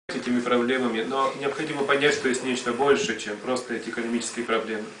этими проблемами, но необходимо понять, что есть нечто большее, чем просто эти экономические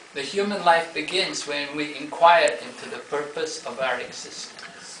проблемы. The human life begins when we inquire into the purpose of our existence.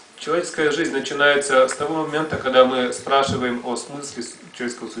 Человеческая жизнь начинается с того момента, когда мы спрашиваем о смысле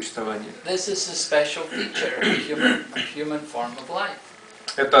человеческого существования. This is a special feature of human form of life.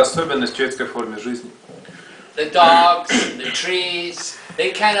 Это особенность человеческой формы жизни. The dogs, the trees,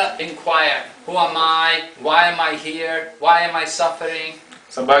 they cannot inquire, who am I, why am I here, why am I suffering?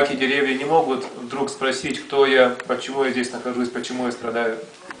 Собаки, деревья не могут вдруг спросить, кто я, почему я здесь нахожусь, почему я страдаю.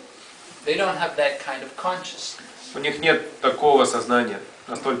 They don't have that kind of consciousness. У них нет такого сознания,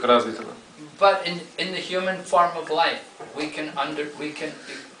 настолько развитого. But in the human form of life, we can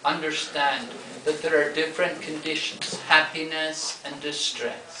understand that there are different conditions, happiness and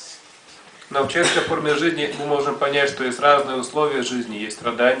distress. Но в человеческой форме жизни мы можем понять, что есть разные условия жизни, есть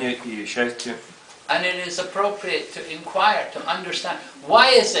страдания и счастье. And it is appropriate to inquire, to understand, why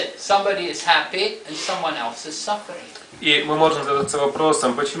is it somebody is happy and someone else is suffering? И мы можем задаться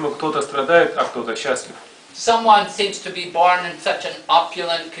вопросом, почему кто-то страдает, а кто-то счастлив. Someone seems to be born in such an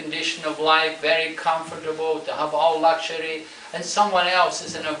opulent condition of life, very comfortable, to have all luxury, and someone else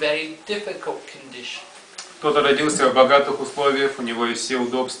is in a very difficult condition. Кто-то родился в богатых условиях, у него есть все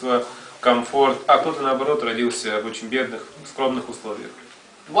удобства, комфорт, а кто-то наоборот родился в очень бедных, скромных условиях.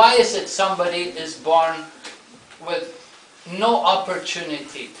 Why is it somebody is born with no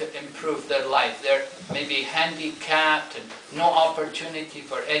opportunity to improve their life? They're maybe handicapped and no opportunity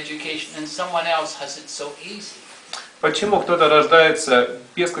for education, and someone else has it so easy. Почему кто-то рождается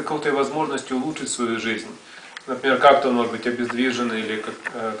без какой-то возможности улучшить свою жизнь? Например, как-то он может быть обездвижен или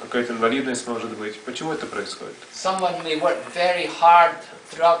какая-то инвалидность может быть. Почему это происходит? Someone may work very hard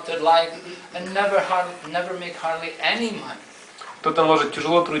throughout their life and never make hardly any money. Кто-то может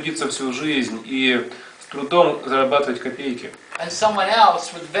тяжело трудиться всю жизнь и с трудом зарабатывать копейки. And someone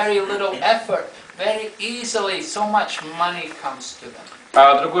else with very little effort, very easily, so much money comes to them.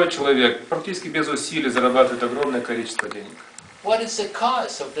 А другой человек практически без усилий зарабатывает огромное количество денег. What is the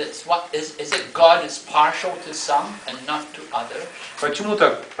cause of this? What is it God is partial to some and not to others? Почему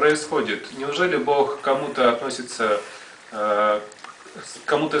так происходит? Неужели Бог кому-то относится,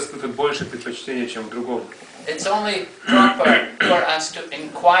 кому-то испытывает больше предпочтения, чем к другому? It's only proper for us to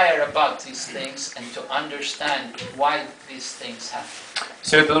inquire about these things and to understand why these things happen.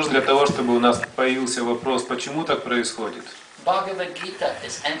 Все это нужно для того, чтобы у нас появился вопрос, почему так происходит. Bhagavad Gita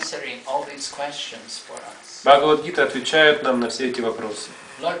is answering all these questions for us. Бхагавад-гита отвечает нам на все эти вопросы.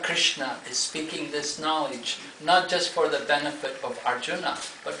 Lord Krishna is speaking this knowledge not just for the benefit of Arjuna,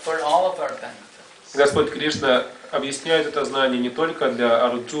 but for all of our benefits. Господь Кришна объясняет это знание не только для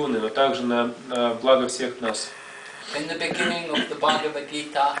Арджуны, но также на благо всех нас. In the beginning of the Bhagavad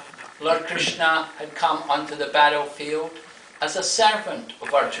Gita, Lord Krishna had come onto the battlefield as a servant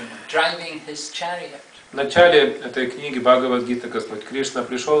of Arjuna, driving his chariot. В начале этой книги Бхагавад-гиты Господь Кришна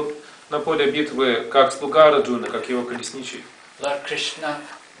пришел на поле битвы как слуга Арджуны, как его колесничий. Lord Krishna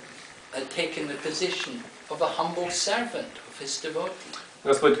had taken the position of a humble servant of his devotee.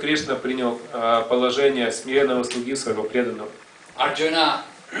 Господь Кришна принял положение смиренного слуги своего преданного. Arjuna,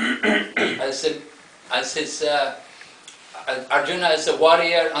 Arjuna as a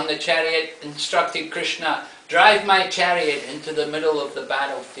warrior on the chariot, instructed Krishna, drive my chariot into the middle of the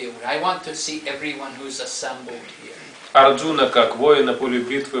battlefield. I want to see everyone who's assembled here. Арджуна, как воин на поле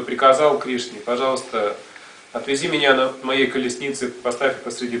битвы, приказал Кришне, пожалуйста, отвези меня на моей колеснице, поставь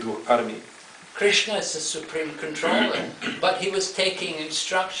посреди двух армий. Krishna is the supreme controller, but he was taking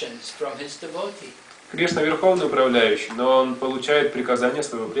instructions from his devotee. Кришна верховный управляющий, но он получает приказания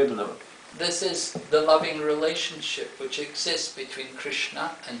своего преданного. This is the loving relationship which exists between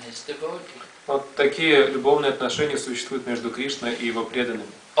Krishna and his devotee. Вот такие любовные отношения существуют между Кришной и его преданными.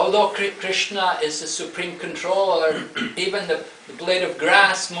 Although Krishna is the supreme controller, even the blade of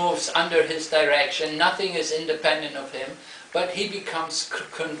grass moves under his direction, nothing is independent of him, but he becomes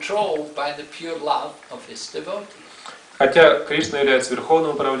controlled by the pure love of his devotee. Хотя Кришна является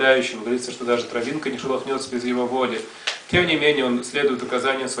верховным управляющим, говорится, что даже травинка не шелохнется без его воли, тем не менее он следует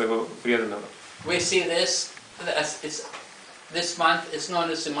указаниям своего преданного. We see this month is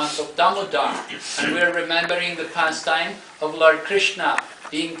known as the month of Damodar, and we're remembering the pastime of Lord Krishna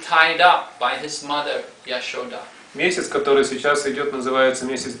being tied up by his mother Yashoda. Месяц, который сейчас идет, называется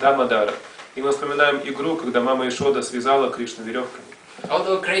месяц Дамодара. И мы вспоминаем игру, когда мама Ишода связала Кришну веревками.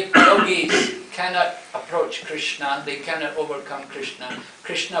 Although great yogis cannot approach Krishna, they cannot overcome Krishna.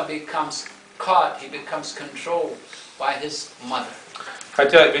 Krishna becomes caught, he becomes controlled by his mother.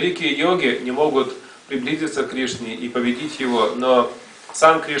 Хотя великие йоги не могут приблизиться к Кришне и победить его, но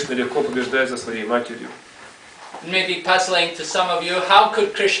сам Кришна легко побеждает за своей матерью. It may be puzzling to some of you, how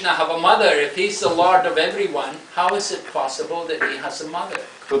could Krishna have a mother? If he's the Lord of everyone, how is it possible that he has a mother?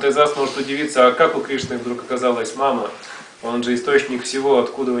 Кто-то из вас может удивиться, а как у Кришны вдруг оказалась мама? Он же источник всего,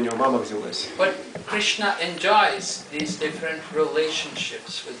 откуда у него мама взялась. But Krishna enjoys these different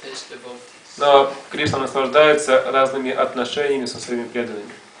relationships with his devotees. Но Кришна наслаждается разными отношениями со своими преданными.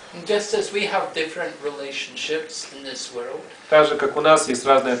 And just as we have different relationships in this world, Так же, как у нас есть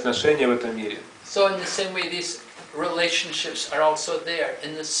разные отношения в этом мире. so in the same way these relationships are also there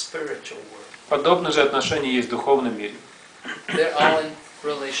in the spiritual world. Подобные же отношения есть в духовном мире. They're all in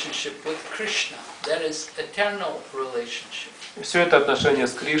relationship with Krishna. That is eternal relationship. Все это отношения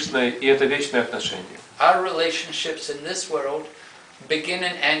с Кришной, и это вечные отношения. Our relationships in this world begin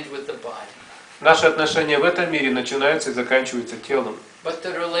and end with the body. Наши отношения в этом мире начинаются и заканчиваются телом. But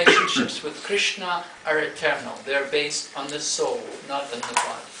the relationships with Krishna are eternal. They're based on the soul, not on the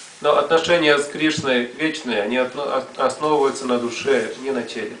body. Но отношения с Кришной вечные, они основываются на душе, не на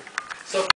теле.